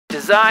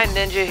Design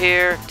Ninja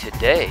here.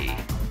 Today,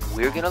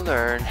 we're gonna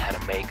learn how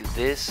to make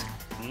this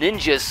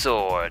ninja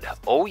sword.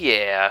 Oh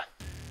yeah.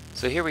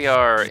 So here we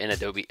are in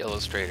Adobe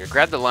Illustrator.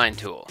 Grab the line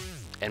tool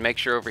and make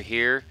sure over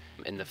here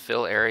in the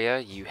fill area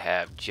you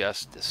have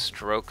just the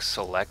stroke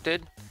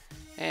selected,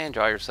 and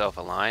draw yourself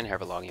a line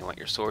however long you want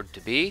your sword to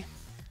be.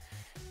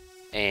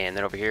 And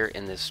then over here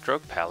in this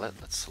stroke palette,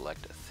 let's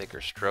select a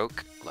thicker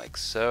stroke like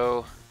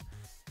so.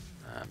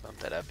 Bump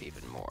that up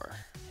even more.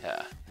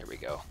 Yeah, there we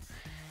go.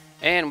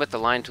 And with the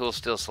line tool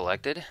still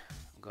selected,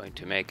 I'm going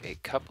to make a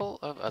couple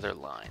of other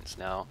lines.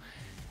 Now,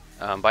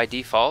 by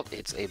default,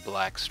 it's a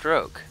black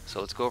stroke. So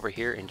let's go over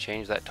here and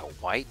change that to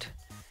white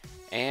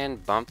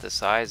and bump the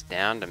size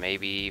down to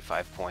maybe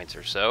 5 points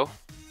or so.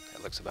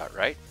 That looks about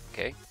right.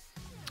 Okay.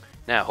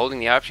 Now, holding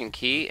the Option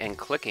key and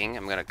clicking,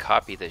 I'm going to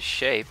copy this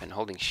shape, and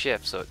holding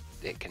Shift so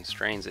it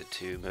constrains it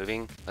to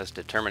moving. Let's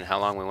determine how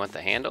long we want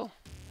the handle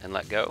and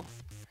let go.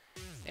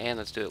 And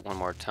let's do it one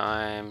more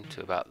time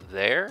to about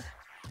there.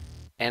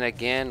 And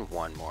again,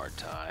 one more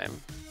time,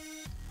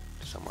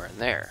 somewhere in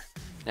there.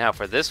 Now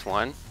for this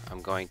one,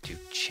 I'm going to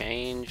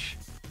change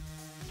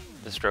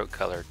the stroke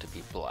color to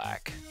be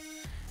black.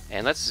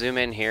 And let's zoom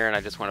in here, and I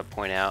just want to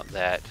point out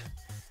that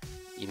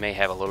you may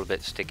have a little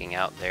bit sticking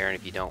out there, and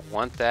if you don't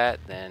want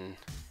that, then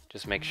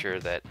just make sure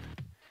that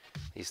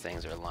these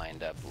things are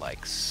lined up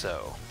like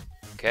so.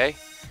 Okay?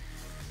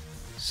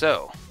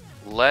 So,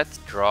 let's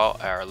draw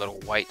our little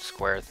white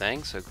square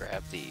thing. So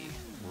grab the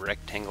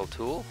rectangle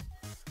tool.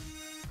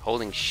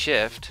 Holding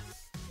Shift,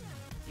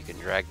 you can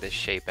drag this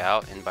shape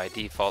out, and by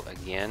default,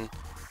 again,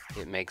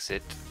 it makes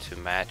it to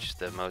match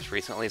the most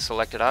recently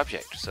selected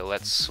object. So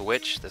let's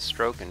switch the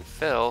stroke and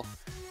fill.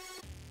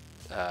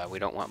 We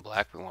don't want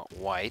black, we want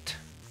white.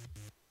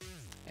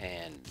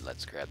 And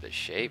let's grab this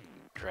shape,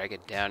 drag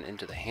it down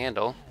into the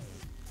handle.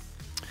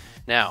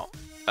 Now,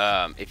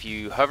 if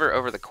you hover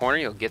over the corner,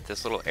 you'll get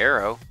this little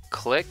arrow.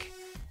 Click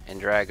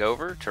and drag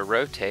over to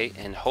rotate,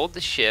 and hold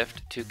the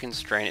Shift to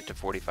constrain it to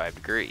 45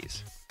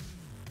 degrees.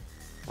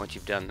 Once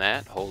you've done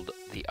that, hold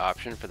the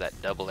Option for that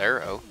double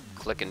arrow,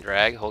 click and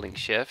drag holding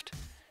Shift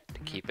to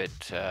keep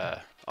it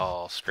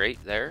all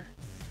straight there.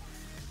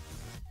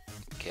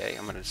 Okay,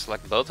 I'm going to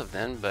select both of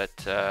them, but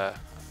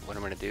what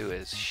I'm going to do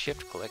is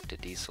Shift click to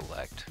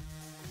deselect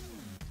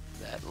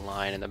that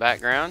line in the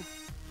background.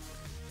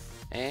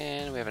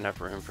 And we have enough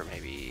room for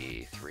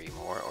maybe 3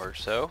 more or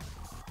so.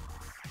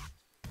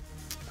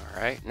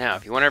 Alright, now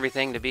if you want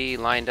everything to be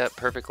lined up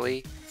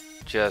perfectly,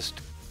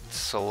 just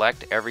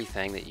select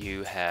everything that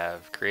you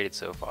have created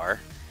so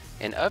far,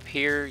 and up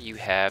here you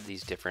have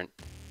these different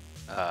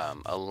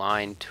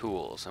align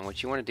tools, and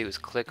what you want to do is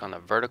click on the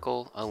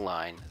vertical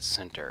align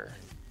center.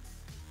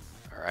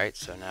 Alright,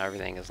 so now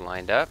everything is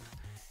lined up,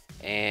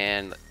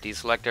 and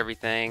deselect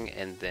everything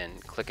and then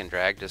click and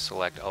drag to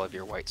select all of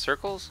your white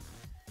circles.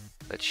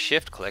 Let's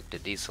Shift click to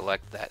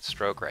deselect that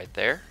stroke right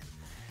there.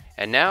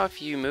 And now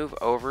if you move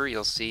over,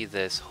 you'll see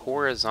this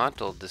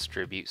horizontal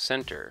distribute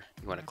center.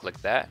 You want to click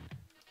that.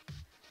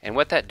 And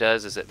what that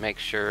does is it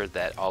makes sure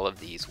that all of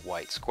these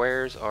white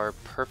squares are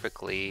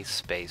perfectly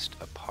spaced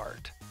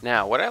apart.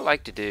 Now, what I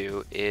like to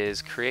do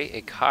is create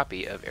a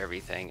copy of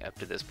everything up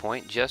to this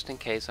point, just in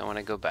case I want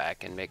to go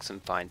back and make some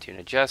fine-tune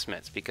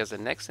adjustments, because the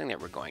next thing that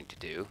we're going to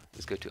do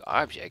is go to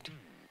Object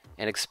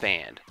and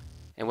Expand.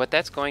 And what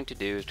that's going to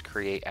do is to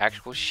create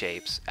actual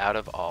shapes out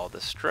of all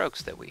the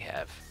strokes that we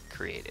have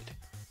created.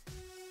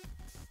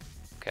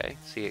 Okay,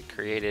 see, it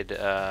created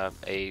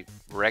a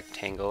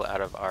rectangle out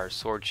of our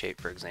sword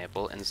shape, for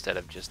example, instead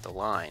of just the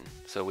line.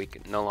 So we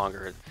can no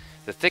longer,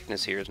 the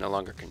thickness here is no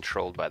longer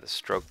controlled by the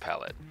stroke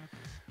palette.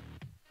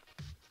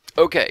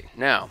 Okay,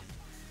 now,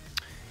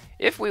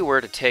 if we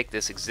were to take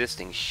this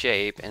existing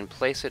shape and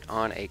place it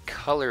on a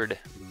colored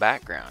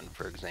background,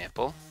 for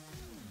example,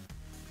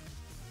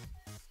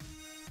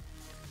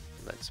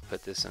 let's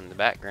put this in the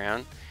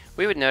background,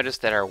 we would notice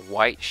that our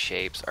white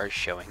shapes are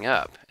showing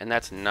up, and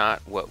that's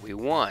not what we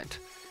want.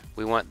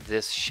 We want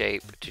this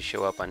shape to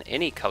show up on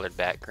any colored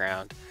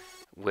background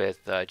with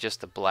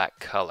just the black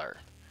color.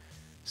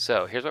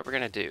 So here's what we're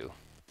going to do.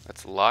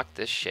 Let's lock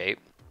this shape,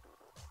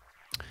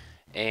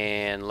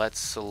 and let's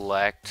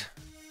select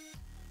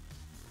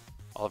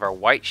all of our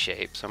white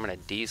shapes. So I'm going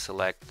to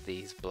deselect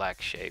these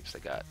black shapes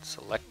that got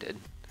selected.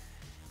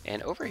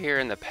 And over here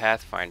in the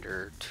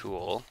Pathfinder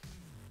tool,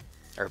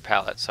 or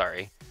palette,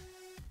 sorry,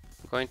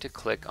 I'm going to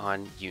click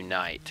on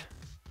Unite.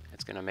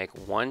 It's going to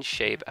make one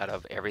shape out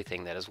of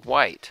everything that is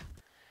white.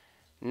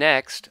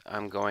 Next,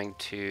 I'm going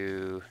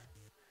to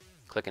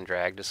click and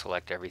drag to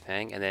select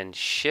everything, and then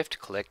Shift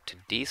click to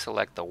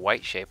deselect the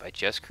white shape I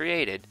just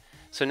created.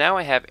 So now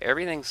I have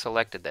everything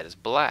selected that is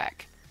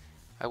black.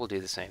 I will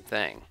do the same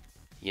thing.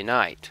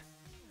 Unite.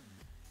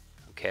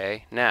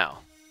 Okay, now,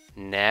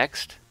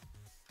 next,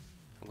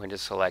 I'm going to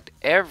select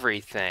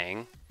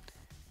everything,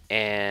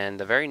 and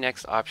the very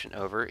next option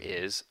over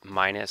is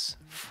minus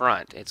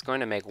front. It's going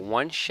to make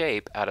one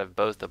shape out of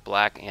both the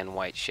black and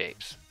white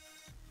shapes.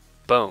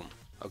 Boom.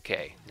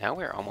 Okay, now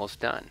we're almost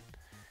done.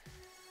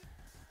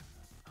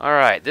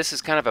 Alright, this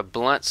is kind of a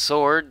blunt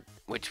sword.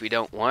 which we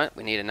don't want.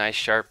 We need a nice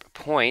sharp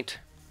point.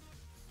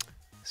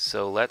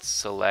 So let's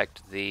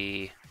select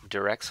the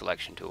direct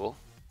selection tool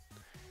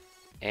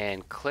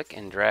and click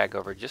and drag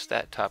over just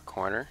that top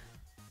corner.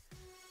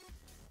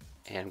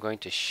 And I'm going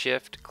to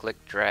shift,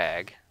 click,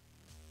 drag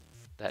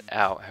that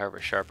out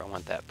however sharp I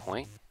want that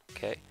point.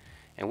 Okay,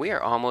 and we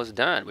are almost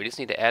done. We just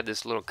need to add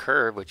this little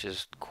curve, which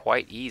is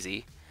quite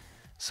easy.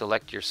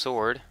 Select your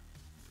sword,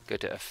 go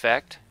to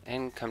Effect,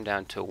 and come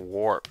down to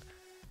Warp.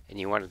 And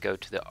you want to go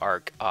to the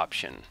Arc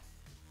option.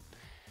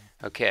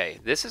 Okay,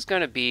 this is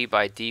going to be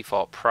by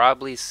default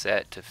probably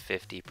set to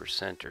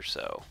 50% or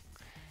so.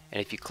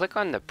 And if you click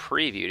on the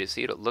preview to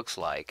see what it looks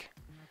like,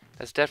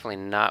 that's definitely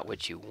not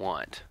what you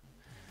want.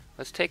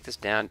 Let's take this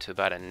down to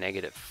about a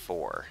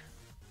 -4.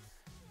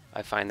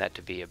 I find that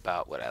to be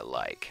about what I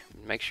like.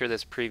 Make sure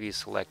this preview is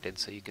selected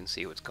so you can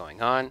see what's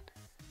going on.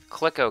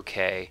 Click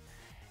OK.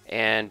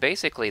 And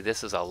basically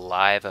this is a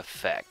live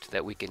effect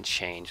that we can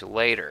change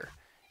later.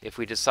 If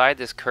we decide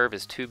this curve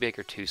is too big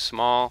or too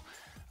small,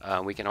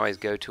 we can always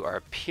go to our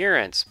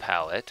Appearance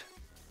palette.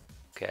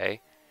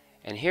 Okay,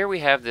 and here we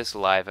have this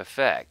live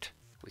effect.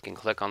 We can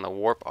click on the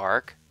Warp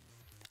Arc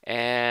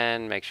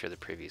and make sure the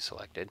preview is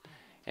selected.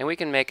 And we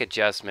can make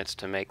adjustments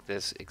to make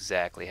this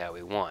exactly how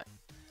we want.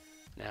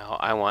 Now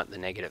I want the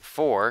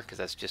 -4 because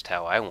that's just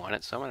how I want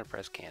it, so I'm going to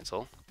press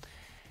cancel.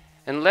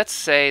 And let's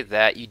say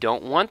that you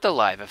don't want the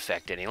live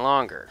effect any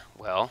longer.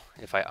 Well,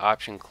 if I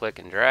option click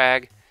and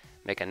drag,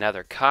 make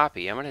another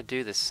copy, I'm going to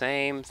do the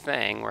same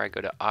thing where I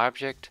go to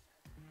Object,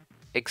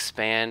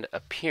 Expand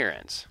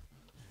Appearance.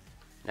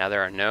 Now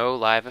there are no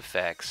live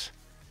effects,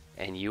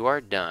 and you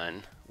are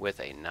done with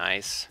a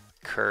nice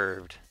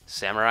curved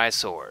samurai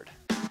sword.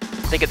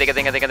 Thank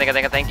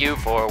you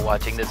for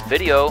watching this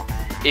video.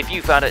 If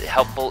you found it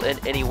helpful in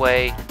any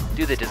way,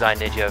 do the Design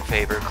Ninja a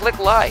favor, click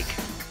like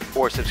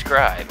or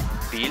subscribe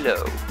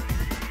below.